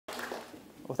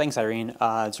Well, thanks, Irene.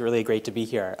 It's really great to be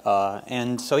here.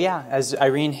 And so, yeah, as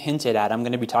Irene hinted at, I'm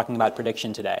going to be talking about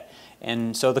prediction today.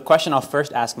 And so the question I'll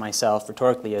first ask myself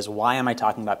rhetorically is, why am I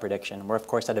talking about prediction? We're, of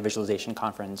course, at a visualization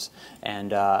conference.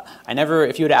 And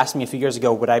if you would have asked me a few years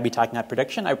ago, would I be talking about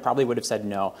prediction, I probably would have said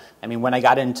no. I mean, when I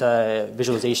got into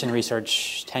visualization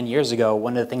research 10 years ago,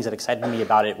 one of the things that excited me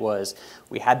about it was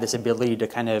we had this ability to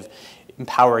kind of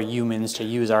empower humans to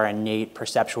use our innate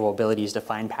perceptual abilities to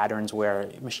find patterns where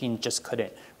machines just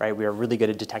couldn't, right? We are really good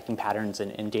at detecting patterns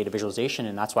in data visualization,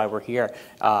 and that's why we're here.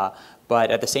 But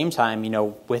at the same time,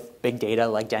 with big data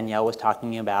like Danielle was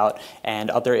talking about and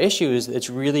other issues, it's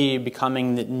really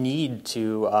becoming the need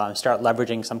to start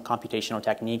leveraging some computational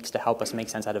techniques to help us make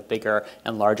sense out of bigger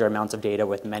and larger amounts of data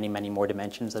with many, many more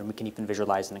dimensions than we can even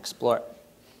visualize and explore.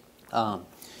 And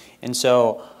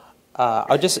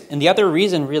the other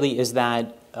reason really is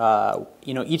that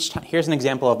here's an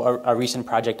example of a recent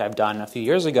project I've done a few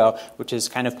years ago, which is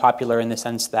kind of popular in the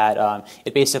sense that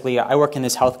I work in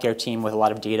this healthcare team with a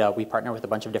lot of data. We partner with a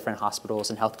bunch of different hospitals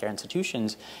and healthcare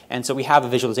institutions. And so we have a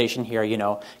visualization here,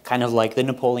 kind of like the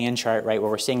Napoleon chart, right,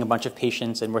 where we're seeing a bunch of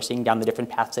patients and we're seeing down the different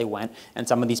paths they went. And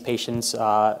some of these patients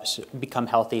become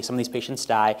healthy, some of these patients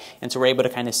die. And so we're able to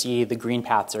kind of see the green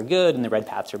paths are good and the red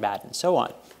paths are bad and so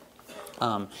on.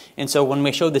 And so when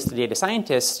we show this to data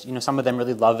scientists, some of them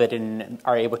really love it and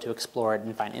are able to explore it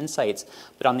and find insights.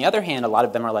 But on the other hand, a lot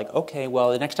of them are like, okay, well,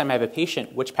 the next time I have a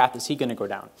patient, which path is he going to go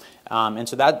down? And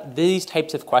so these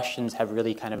types of questions have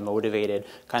really kind of motivated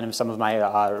kind of some of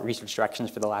my research directions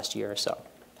for the last year or so.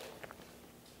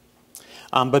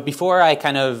 But before I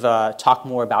kind of talk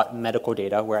more about medical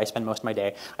data, where I spend most of my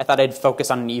day, I thought I'd focus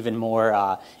on an even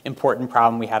more important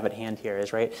problem we have at hand here,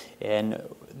 and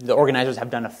the organizers have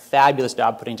done a fabulous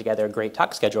job putting together a great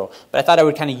talk schedule, but I thought I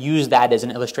would kind of use that as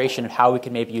an illustration of how we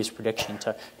could maybe use prediction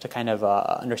to kind of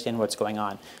understand what's going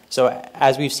on. So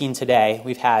as we've seen today,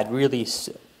 we've had really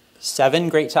 7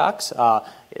 great talks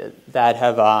that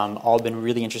have all been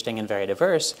really interesting and very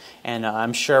diverse. And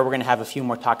I'm sure we're going to have a few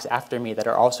more talks after me that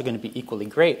are also going to be equally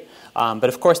great. But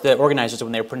of course, the organizers,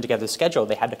 when they were putting together the schedule,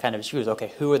 they had to kind of choose,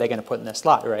 okay, who are they going to put in this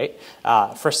slot, right?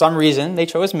 For some reason, they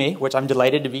chose me, which I'm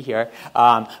delighted to be here.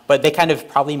 But they kind of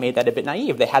probably made that a bit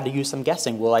naive. They had to use some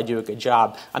guessing. Will I do a good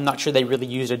job? I'm not sure they really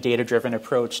used a data-driven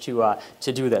approach to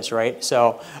do this, right?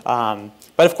 So,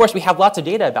 but of course, we have lots of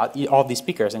data about all of these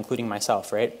speakers, including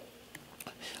myself, right?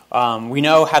 We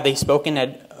know, have they spoken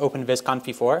at OpenVis Conf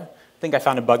before? I think I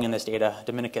found a bug in this data.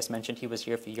 Dominicus mentioned he was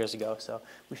here a few years ago, so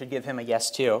we should give him a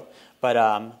yes too. But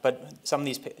some of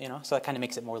these, so that kind of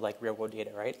makes it more like real world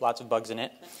data, right? Lots of bugs in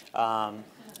it.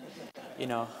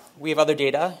 We have other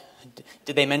data.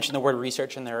 Did they mention the word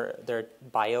research in their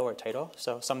bio or title?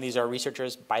 So some of these are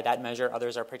researchers by that measure.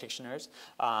 Others are practitioners.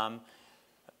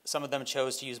 Some of them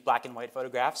chose to use black and white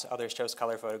photographs. Others chose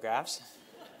color photographs.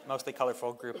 Mostly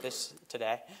colorful group this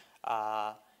today.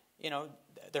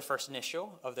 Their first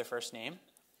initial of their first name.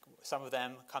 Some of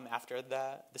them come after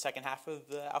the second half of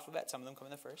the alphabet. Some of them come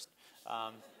in the first.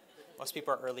 Most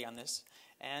people are early on this.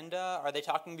 And are they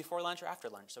talking before lunch or after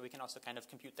lunch? So we can also kind of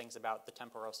compute things about the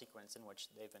temporal sequence in which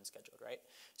they've been scheduled, right?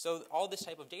 So all this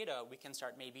type of data, we can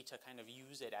start maybe to kind of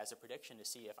use it as a prediction to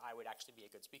see if I would actually be a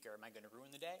good speaker. Am I going to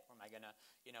ruin the day? Or am I going to,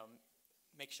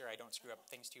 make sure I don't screw up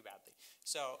things too badly?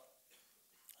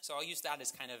 So I'll use that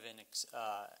as kind of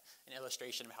an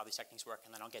illustration of how these techniques work,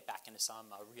 and then I'll get back into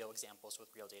some real examples with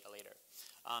real data later.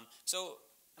 So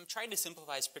I'm trying to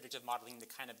simplify predictive modeling to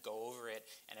kind of go over it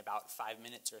in about 5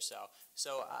 minutes or so.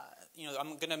 So,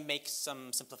 I'm going to make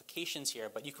some simplifications here,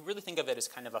 but you can really think of it as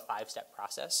kind of a 5-step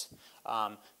process.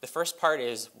 The first part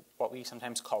is what we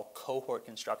sometimes call cohort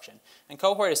construction. And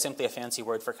cohort is simply a fancy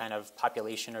word for kind of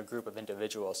population or group of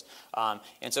individuals.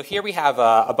 And so here we have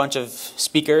a bunch of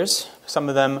speakers. Some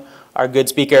of them are good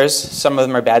speakers. Some of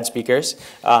them are bad speakers.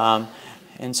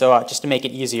 And so just to make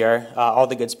it easier, all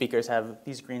the good speakers have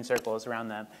these green circles around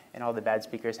them, and all the bad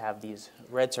speakers have these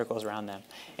red circles around them.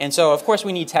 And so, of course,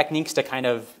 we need techniques to kind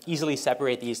of easily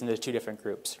separate these into 2 different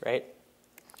groups, right?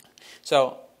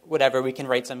 So whatever, we can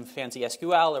write some fancy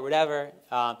SQL or whatever,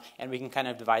 and we can kind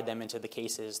of divide them into the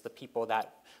cases,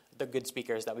 the good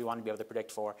speakers that we want to be able to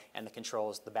predict for, and the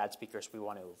controls, the bad speakers we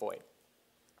want to avoid.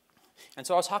 And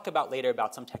so I'll talk about later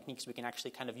about some techniques we can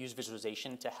actually kind of use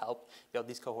visualization to help build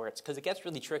these cohorts, because it gets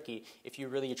really tricky if you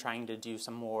really are trying to do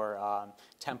some more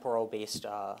temporal-based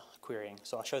querying.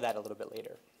 So I'll show that a little bit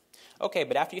later. Okay,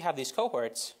 but after you have these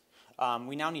cohorts,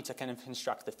 we now need to kind of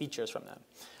construct the features from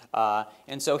them.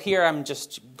 And so here I'm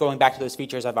just going back to those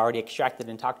features I've already extracted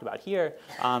and talked about here.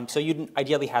 So you'd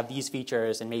ideally have these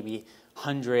features and maybe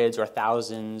hundreds or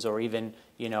thousands or even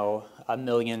a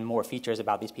million more features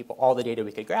about these people, all the data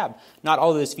we could grab. Not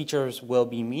all of those features will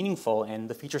be meaningful, and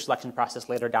the feature selection process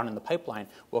later down in the pipeline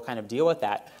will kind of deal with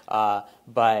that.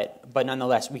 But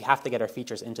nonetheless, we have to get our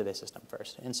features into the system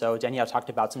first. And so Danielle talked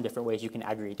about some different ways you can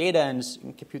aggregate data and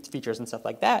compute features and stuff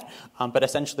like that. But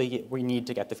essentially, we need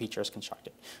to get the features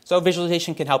constructed. So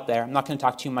visualization can help there. I'm not going to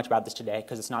talk too much about this today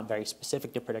because it's not very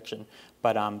specific to prediction,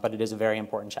 but it is a very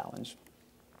important challenge.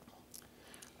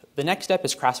 The next step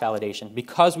is cross-validation.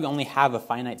 Because we only have a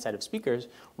finite set of speakers,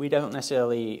 we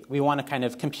want to kind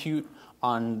of compute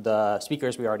on the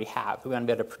speakers we already have. We want to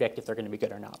be able to predict if they're going to be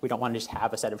good or not. We don't want to just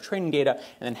have a set of training data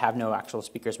and then have no actual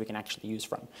speakers we can actually use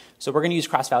from. So we're going to use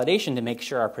cross-validation to make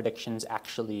sure our predictions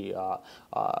actually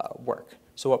work.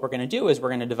 So what we're going to do is we're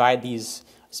going to divide these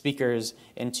speakers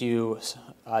into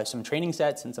some training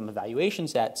sets and some evaluation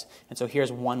sets. And so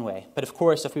here's one way. But of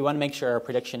course, if we want to make sure our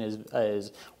prediction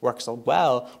works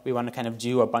well, we want to kind of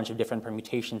do a bunch of different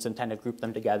permutations and kind of group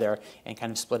them together and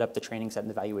kind of split up the training set and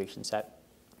the evaluation set.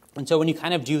 And so when you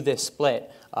kind of do this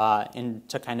split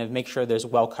to kind of make sure there's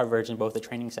well coverage in both the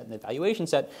training set and the evaluation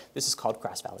set, this is called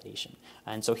cross-validation.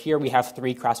 And so here we have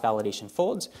 3 cross-validation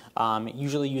folds.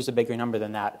 Usually use a bigger number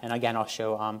than that. And again, I'll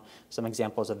show some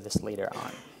examples of this later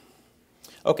on.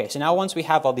 Okay, so now once we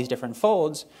have all these different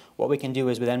folds, what we can do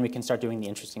is then we can start doing the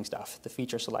interesting stuff, the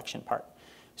feature selection part.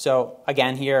 So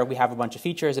again, here we have a bunch of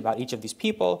features about each of these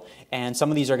people, and some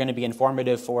of these are going to be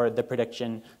informative for the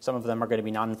prediction. Some of them are going to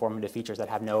be non-informative features that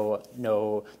have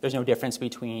there's no difference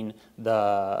between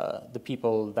the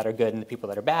people that are good and the people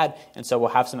that are bad. And so we'll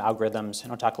have some algorithms,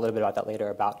 and I'll talk a little bit about that later,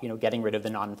 about getting rid of the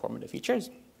non-informative features.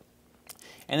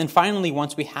 And then finally,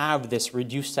 once we have this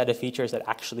reduced set of features that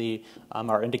actually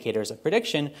are indicators of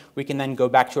prediction, we can then go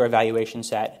back to our evaluation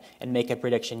set and make a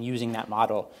prediction using that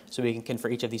model. So we can, for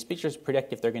each of these features,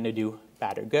 predict if they're going to do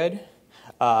bad or good.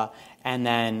 And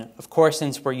then, of course,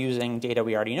 since we're using data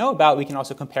we already know about, we can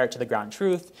also compare it to the ground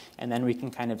truth, and then we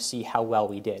can kind of see how well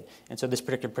we did. And so this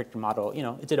predictor model,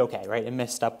 it did okay, right? It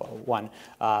messed up one,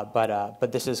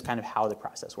 but this is kind of how the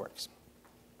process works.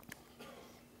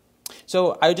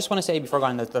 So I just want to say before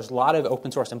going that there's a lot of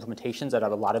open source implementations that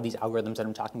have a lot of these algorithms that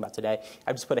I'm talking about today.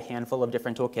 I've just put a handful of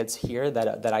different toolkits here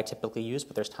that I typically use,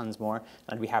 but there's tons more, and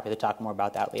I'd be happy to talk more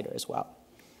about that later as well.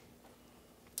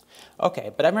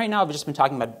 Okay, but right now I've just been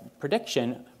talking about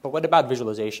prediction, but what about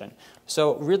visualization?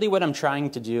 So really what I'm trying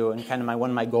to do, and kind of one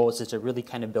of my goals is to really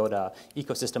kind of build an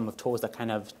ecosystem of tools that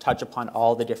kind of touch upon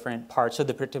all the different parts of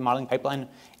the predictive modeling pipeline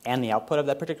and the output of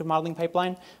that predictive modeling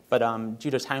pipeline. But due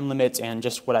to time limits and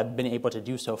just what I've been able to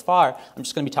do so far, I'm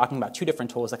just going to be talking about 2 different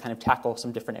tools that kind of tackle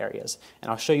some different areas. And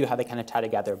I'll show you how they kind of tie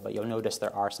together, but you'll notice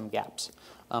there are some gaps.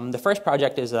 The first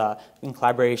project is in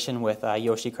collaboration with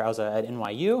Yoshi Krause at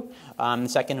NYU. The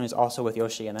second is also with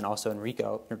Yoshi and then also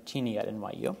Enrico Martini at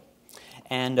NYU.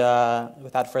 And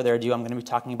without further ado, I'm going to be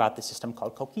talking about the system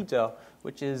called Coquito,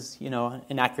 which is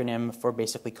an acronym for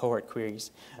basically cohort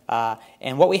queries.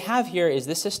 And what we have here is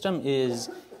this system is,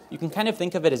 you can kind of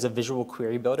think of it as a visual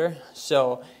query builder.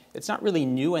 So it's not really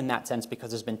new in that sense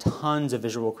because there's been tons of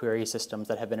visual query systems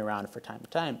that have been around for time to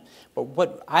time. But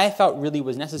what I felt really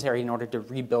was necessary in order to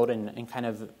rebuild and kind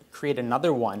of create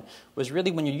another one was really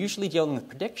when you're usually dealing with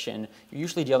prediction, you're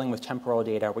usually dealing with temporal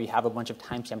data where you have a bunch of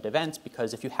time-stamped events,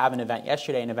 because if you have an event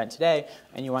yesterday, an event today,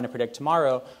 and you want to predict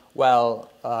tomorrow,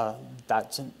 well,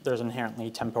 there's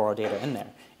inherently temporal data in there.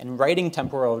 And writing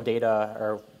temporal data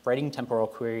or writing temporal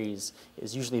queries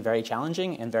is usually very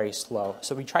challenging and very slow.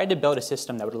 So we tried to build a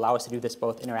system that would allow us to do this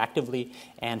both interactively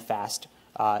and fast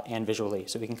and visually,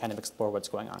 so we can kind of explore what's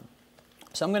going on.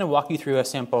 So I'm going to walk you through a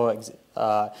sample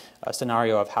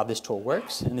scenario of how this tool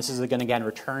works. And this is going to, again,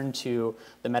 return to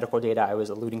the medical data I was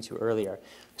alluding to earlier.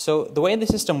 So the way the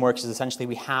system works is essentially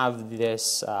we have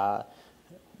this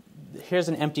here's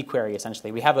an empty query,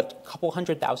 essentially. We have a couple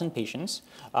 100,000 patients,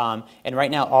 and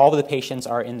right now all of the patients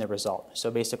are in the result.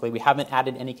 So basically we haven't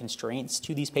added any constraints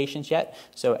to these patients yet,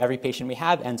 so every patient we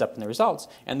have ends up in the results.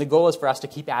 And the goal is for us to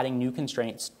keep adding new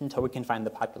constraints until we can find the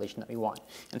population that we want.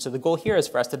 And so the goal here is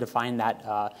for us to define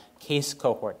that case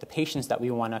cohort, the patients that we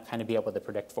want to kind of be able to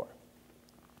predict for.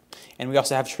 And we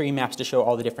also have tree maps to show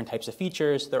all the different types of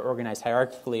features. They're organized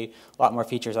hierarchically, a lot more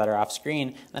features that are off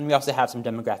screen. And we also have some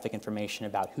demographic information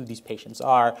about who these patients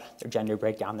are, their gender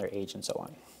breakdown, their age, and so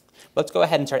on. Let's go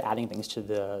ahead and start adding things to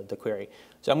the query.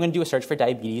 So I'm going to do a search for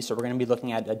diabetes. So we're going to be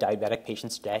looking at diabetic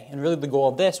patients today. And really the goal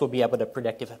of this will be able to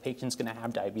predict if a patient's going to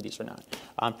have diabetes or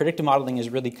not. Predictive modeling is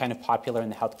really kind of popular in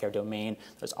the healthcare domain.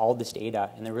 There's all this data.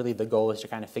 And then really the goal is to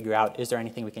kind of figure out, is there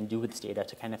anything we can do with this data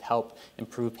to kind of help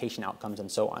improve patient outcomes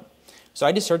and so on. So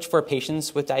I just searched for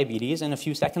patients with diabetes, and a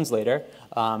few seconds later,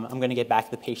 I'm going to get back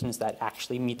the patients that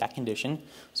actually meet that condition.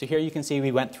 So here you can see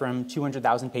we went from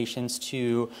 200,000 patients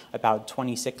to about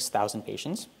 26,000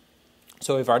 patients.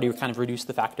 So we've already kind of reduced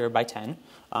the factor by 10.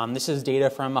 This is data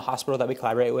from a hospital that we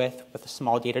collaborate with a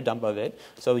small data dump of it.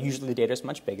 So usually the data is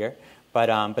much bigger. But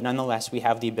nonetheless, we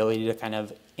have the ability to kind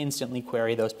of instantly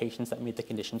query those patients that meet the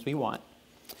conditions we want.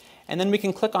 And then we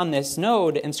can click on this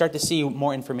node and start to see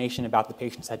more information about the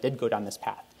patients that did go down this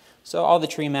path. So all the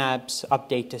tree maps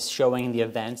update to showing the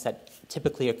events that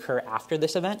typically occur after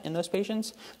this event in those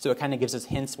patients. So it kind of gives us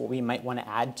hints what we might want to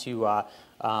add to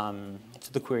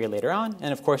the query later on.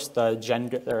 And of course, the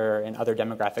gender and other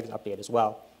demographics update as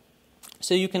well.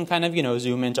 So you can kind of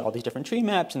zoom into all these different tree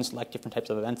maps and select different types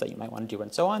of events that you might want to do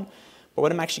and so on. But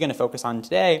what I'm actually going to focus on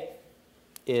today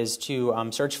is to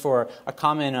search for a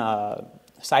common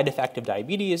side effect of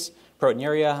diabetes,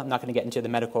 proteinuria. I'm not going to get into the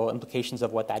medical implications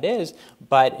of what that is,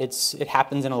 but it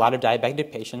happens in a lot of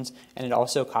diabetic patients, and it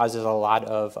also causes a lot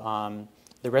of,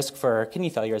 the risk for kidney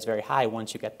failure is very high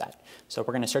once you get that. So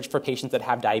we're going to search for patients that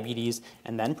have diabetes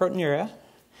and then proteinuria,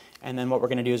 and then what we're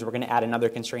going to do is we're going to add another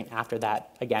constraint after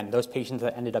that. Again, those patients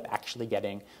that ended up actually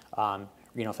getting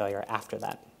renal failure after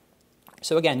that.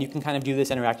 So again, you can kind of do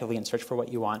this interactively and search for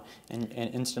what you want and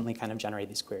instantly kind of generate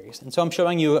these queries. And so I'm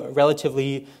showing you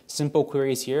relatively simple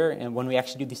queries here. And when we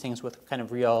actually do these things with kind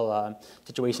of real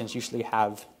situations, usually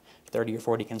have 30 or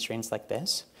 40 constraints like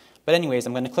this. But anyways,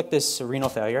 I'm going to click this renal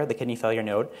failure, the kidney failure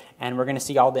node, and we're going to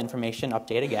see all the information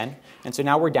update again. And so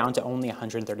now we're down to only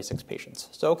 136 patients.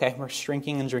 So okay, we're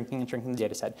shrinking and shrinking and shrinking the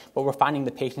data set, but we're finding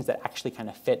the patients that actually kind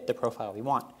of fit the profile we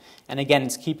want. And again,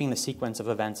 it's keeping the sequence of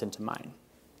events into mind.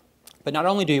 But not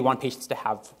only do we want patients to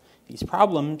have these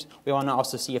problems, we want to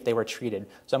also see if they were treated.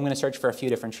 So I'm going to search for a few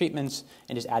different treatments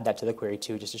and just add that to the query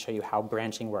too, just to show you how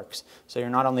branching works. So you're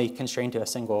not only constrained to a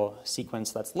single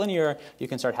sequence that's linear, you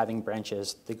can start having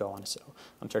branches to go on. So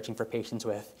I'm searching for patients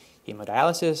with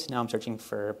hemodialysis. Now I'm searching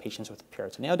for patients with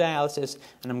peritoneal dialysis,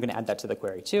 and I'm going to add that to the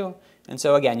query too. And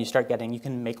so again, you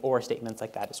can make or statements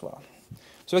like that as well.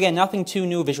 So again, nothing too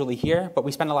new visually here, but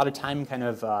we spend a lot of time kind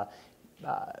of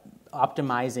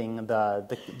optimizing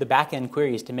the back-end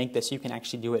queries to make this so you can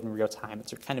actually do it in real time.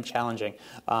 It's kind of challenging.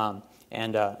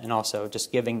 And also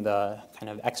just giving the kind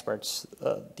of experts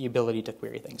the ability to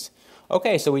query things.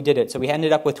 Okay, so we did it. So we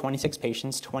ended up with 26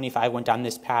 patients. 25 went down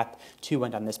this path, 2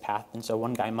 went down this path. And so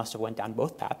one guy must have went down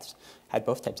both paths, had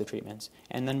both types of treatments.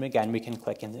 And then again, we can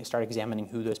click and start examining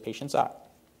who those patients are.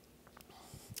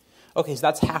 Okay, so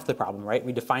that's half the problem, right?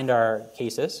 We defined our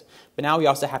cases, but now we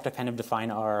also have to kind of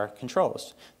define our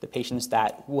controls, the patients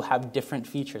that will have different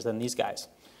features than these guys.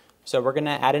 So we're going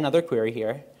to add another query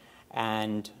here,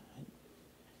 and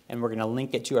we're going to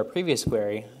link it to our previous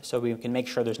query so we can make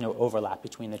sure there's no overlap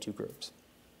between the two groups.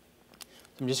 So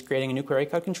I'm just creating a new query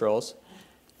called controls,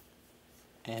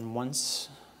 and once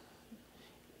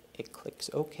it clicks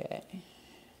OK,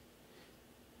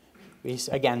 we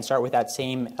again start with that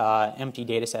same empty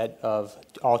data set of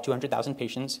all 200,000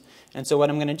 patients. And so what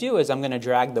I'm going to do is I'm going to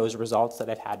drag those results that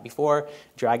I've had before,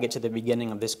 drag it to the beginning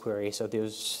of this query. So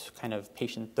those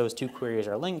two queries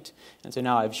are linked. And so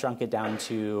now I've shrunk it down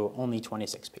to only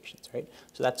 26 patients, right?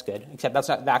 So that's good, except that's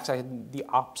actually the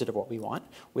opposite of what we want.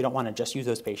 We don't want to just use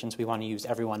those patients. We want to use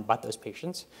everyone but those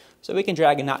patients. So we can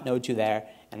drag a not node to there,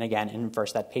 and again,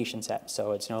 inverse that patient set.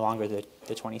 So it's no longer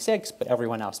the 26, but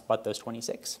everyone else but those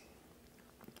 26.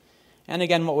 And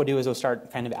again, what we'll do is we'll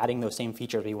start kind of adding those same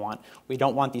features we want. We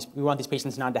want these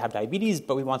patients not to have diabetes,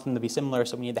 but we want them to be similar,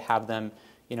 so we need to have them,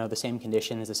 the same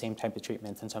conditions, the same type of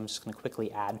treatments. And so I'm just going to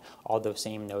quickly add all those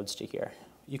same nodes to here.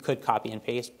 You could copy and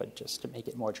paste, but just to make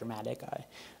it more dramatic, I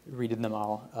redid them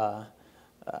all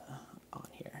on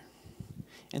here.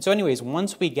 And so anyways,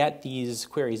 once we get these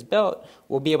queries built,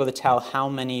 we'll be able to tell how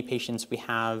many patients we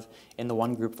have in the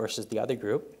one group versus the other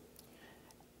group.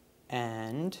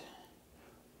 And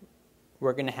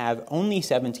we're going to have only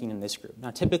 17 in this group. Now,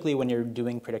 typically when you're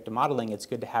doing predictive modeling, it's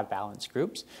good to have balanced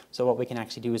groups. So what we can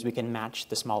actually do is we can match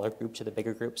the smaller group to the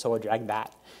bigger group. So we'll drag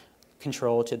that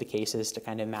control to the cases to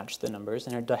kind of match the numbers.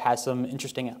 And it has some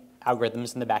interesting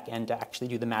algorithms in the back end to actually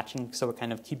do the matching. So it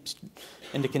kind of keeps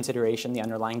into consideration the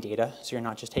underlying data. So you're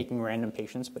not just taking random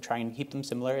patients, but trying to keep them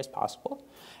similar as possible.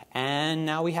 And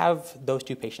now we have those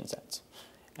two patient sets.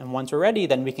 And once we're ready,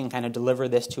 then we can kind of deliver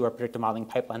this to our predictive modeling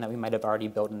pipeline that we might have already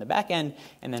built in the back end,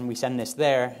 and then we send this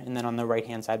there, and then on the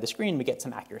right-hand side of the screen, we get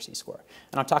some accuracy score.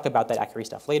 And I'll talk about that accuracy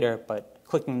stuff later, but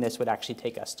clicking this would actually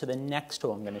take us to the next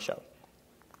tool I'm going to show.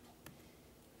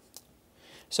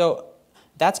 So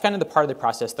that's kind of the part of the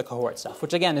process, the cohort stuff,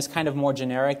 which again is kind of more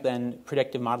generic than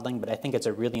predictive modeling, but I think it's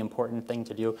a really important thing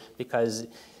to do because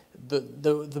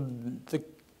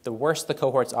the worse the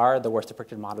cohorts are, the worse the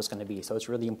predictive model is going to be. So it's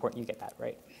really important you get that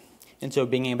right. And so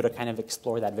being able to kind of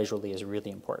explore that visually is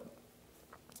really important.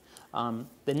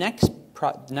 The next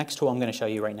tool I'm going to show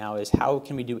you right now is how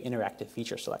can we do interactive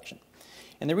feature selection.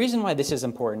 And the reason why this is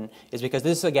important is because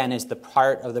this, again, is the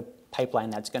part of the pipeline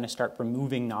that's going to start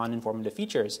removing non-informative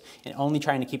features and only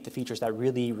trying to keep the features that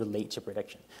really relate to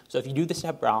prediction. So if you do this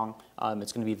step wrong,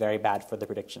 it's going to be very bad for the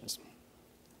predictions.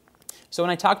 So when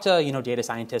I talk to data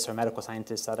scientists or medical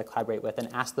scientists that I collaborate with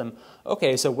and ask them,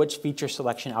 okay, so which feature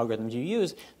selection algorithm do you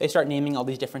use? They start naming all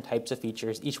these different types of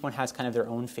features. Each one has kind of their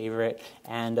own favorite,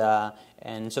 and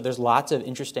so there's lots of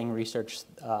interesting research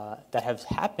that have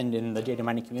happened in the data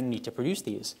mining community to produce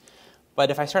these.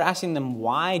 But if I start asking them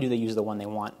why do they use the one they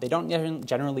want, they don't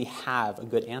generally have a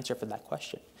good answer for that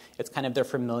question. It's kind of they're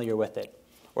familiar with it,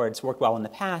 or it's worked well in the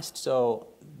past, so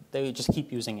they just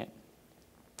keep using it.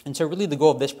 And so really the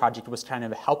goal of this project was trying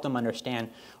to help them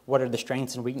understand what are the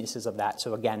strengths and weaknesses of that,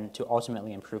 so again, to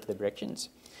ultimately improve the predictions.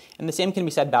 And the same can be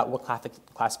said about what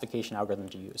classification algorithm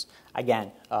to use.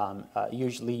 Again,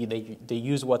 usually they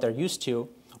use what they're used to,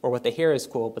 or what they hear is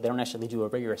cool, but they don't actually do a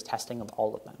rigorous testing of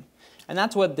all of them. And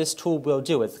that's what this tool will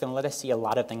do. It's going to let us see a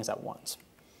lot of things at once.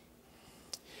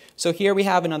 So here we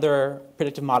have another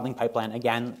predictive modeling pipeline,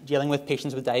 again, dealing with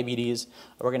patients with diabetes.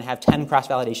 We're going to have 10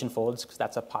 cross-validation folds, because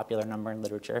that's a popular number in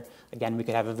literature. Again, we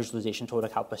could have a visualization tool to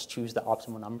help us choose the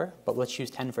optimal number, but let's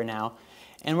choose 10 for now.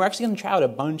 And we're actually going to try out a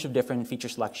bunch of different feature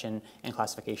selection and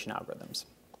classification algorithms.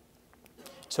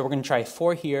 So we're going to try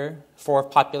 4 here, 4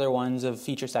 popular ones of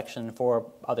feature selection, 4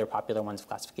 other popular ones of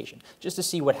classification, just to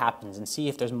see what happens and see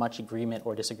if there's much agreement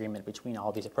or disagreement between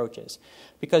all these approaches.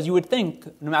 Because you would think,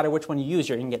 no matter which one you use,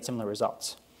 you're going to get similar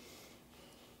results.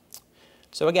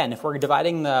 So again, if we're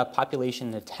dividing the population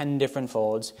into 10 different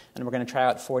folds, and we're going to try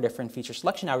out 4 different feature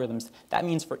selection algorithms, that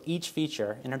means for each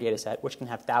feature in our data set, which can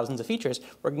have thousands of features,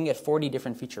 we're going to get 40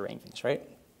 different feature rankings, right?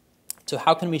 So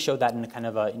how can we show that in a kind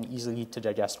of an easily to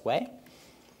digest way?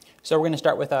 So we're going to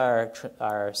start with our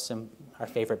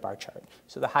favorite bar chart.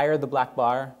 So the higher the black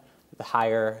bar, the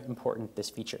higher important this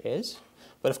feature is.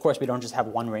 But of course, we don't just have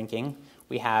one ranking.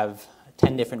 We have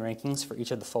 10 different rankings for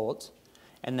each of the folds.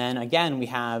 And then again, we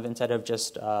have, instead of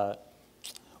just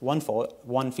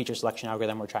one feature selection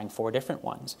algorithm, we're trying 4 different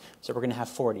ones. So we're going to have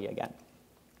 40 again.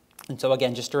 And so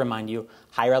again, just to remind you,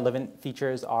 high relevant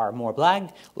features are more black,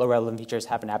 low relevant features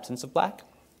have an absence of black.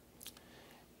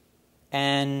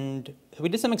 And we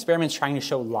did some experiments trying to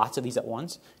show lots of these at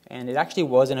once, and it actually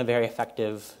wasn't a very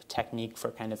effective technique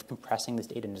for kind of compressing this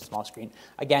data into a small screen.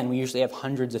 Again, we usually have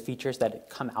hundreds of features that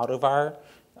come out of our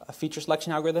feature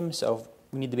selection algorithm, so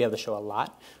we need to be able to show a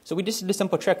lot. So we just did a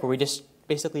simple trick where we just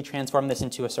basically transformed this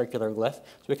into a circular glyph.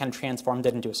 So we kind of transformed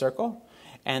it into a circle,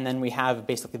 and then we have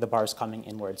basically the bars coming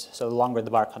inwards. So the longer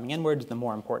the bar coming inwards, the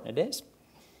more important it is.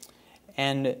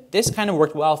 And this kind of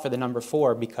worked well for the number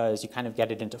 4 because you kind of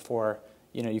get it into 4,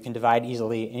 you can divide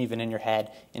easily, even in your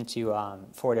head, into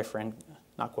 4 different,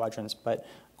 not quadrants, but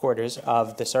quarters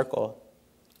of the circle.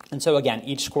 And so again,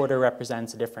 each quarter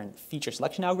represents a different feature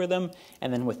selection algorithm,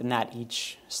 and then within that,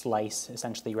 each slice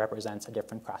essentially represents a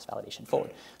different cross-validation fold.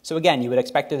 So again, you would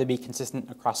expect it to be consistent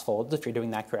across folds if you're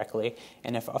doing that correctly,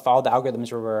 and if all the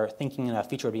algorithms were thinking a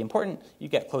feature would be important, you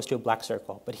get close to a black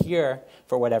circle. But here,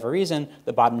 for whatever reason,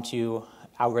 the bottom 2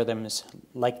 algorithms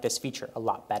like this feature a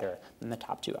lot better than the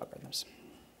top 2 algorithms.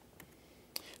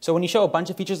 So when you show a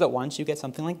bunch of features at once, you get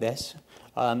something like this.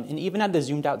 And even at the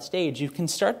zoomed out stage, you can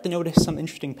start to notice some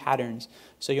interesting patterns.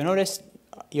 So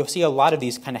you'll see a lot of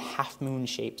these kind of half moon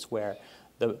shapes where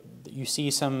you see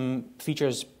some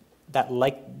features that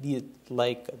like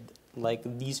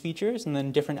these features, and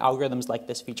then different algorithms like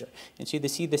this feature. And so you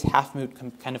see this half moon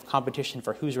kind of competition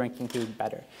for who's ranking who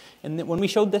better. And then when we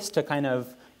showed this to kind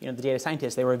of the data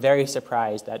scientists, they were very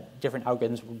surprised that different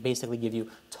algorithms would basically give you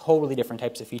totally different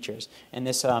types of features. And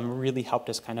this really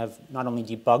helped us kind of not only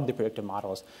debug the predictive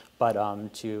models, but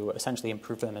to essentially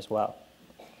improve them as well.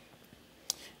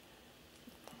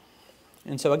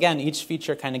 And so again, each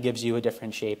feature kind of gives you a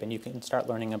different shape, and you can start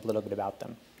learning a little bit about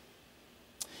them.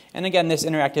 And again, this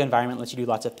interactive environment lets you do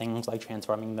lots of things like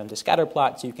transforming them to scatter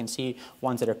plots. So you can see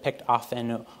ones that are picked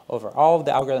often over all of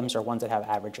the algorithms or ones that have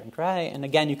average rank high. And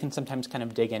again, you can sometimes kind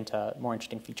of dig into more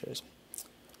interesting features.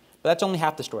 But that's only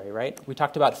half the story, right? We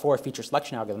talked about 4 feature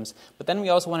selection algorithms, but then we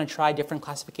also want to try different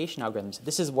classification algorithms.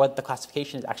 This is what the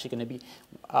classification is actually going to be,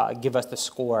 give us the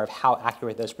score of how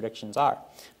accurate those predictions are.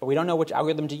 But we don't know which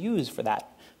algorithm to use for that.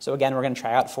 So again, we're going to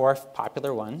try out 4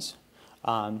 popular ones.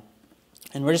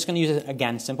 And we're just going to use,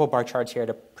 again, simple bar charts here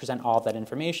to present all of that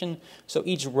information. So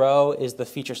each row is the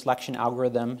feature selection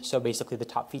algorithm. So basically the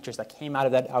top features that came out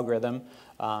of that algorithm,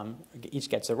 each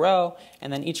gets a row.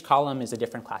 And then each column is a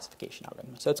different classification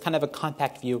algorithm. So it's kind of a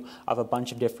compact view of a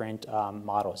bunch of different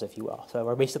models, if you will. So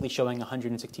we're basically showing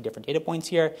 160 different data points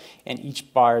here. And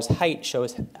each bar's height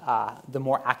shows the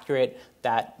more accurate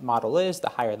that model is, the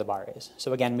higher the bar is.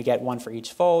 So again, we get one for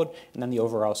each fold, and then the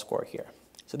overall score here.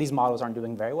 So these models aren't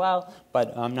doing very well,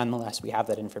 but nonetheless, we have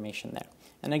that information there.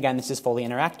 And again, this is fully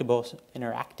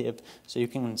interactive, so you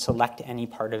can select any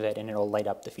part of it, and it'll light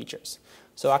up the features.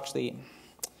 So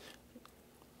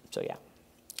yeah.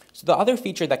 So the other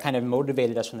feature that kind of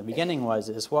motivated us from the beginning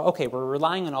is, well, okay, we're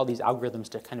relying on all these algorithms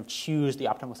to kind of choose the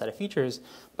optimal set of features,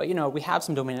 but we have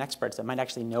some domain experts that might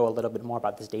actually know a little bit more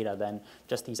about this data than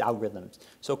just these algorithms.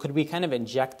 So could we kind of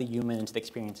inject the human into the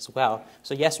experience as well?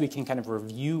 So yes, we can kind of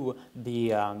review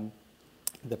the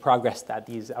progress that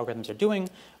these algorithms are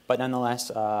doing, but nonetheless,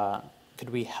 could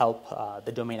we help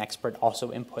the domain expert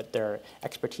also input their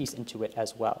expertise into it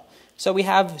as well? So we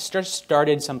have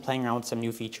started playing around with some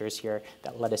new features here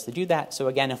that led us to do that. So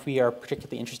again, if we are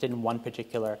particularly interested in one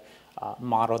particular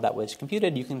model that was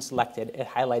computed, you can select it. It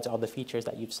highlights all the features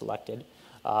that you've selected.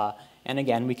 And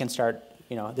again, we can start,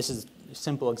 this is a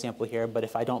simple example here, but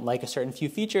if I don't like a certain few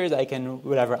features, I can,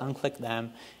 unclick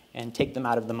them and take them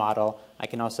out of the model. I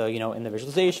can also, in the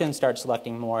visualization, start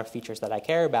selecting more features that I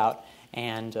care about.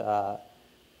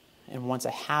 And once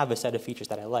I have a set of features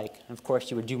that I like, and of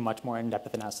course you would do much more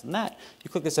in-depth analysis than that, you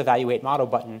click this Evaluate Model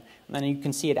button, and then you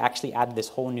can see it actually added this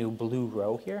whole new blue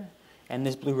row here. And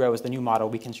this blue row is the new model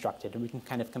we constructed, and we can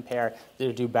kind of compare did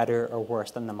it do better or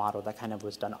worse than the model that kind of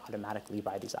was done automatically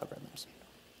by these algorithms.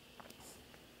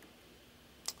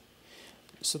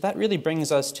 So that really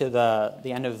brings us to the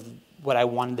end of what I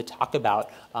wanted to talk about.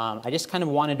 I just kind of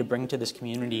wanted to bring to this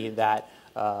community that,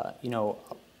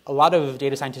 a lot of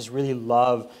data scientists really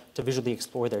love to visually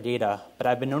explore their data, but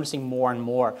I've been noticing more and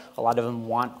more a lot of them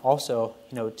want also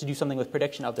to do something with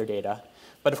prediction of their data.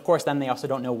 But of course, then they also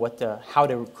don't know how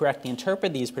to correctly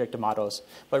interpret these predictive models,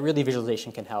 but really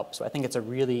visualization can help. So I think it's a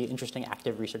really interesting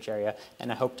active research area,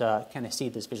 and I hope to kind of see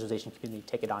this visualization community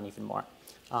take it on even more.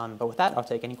 But with that, I'll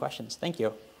take any questions. Thank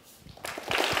you.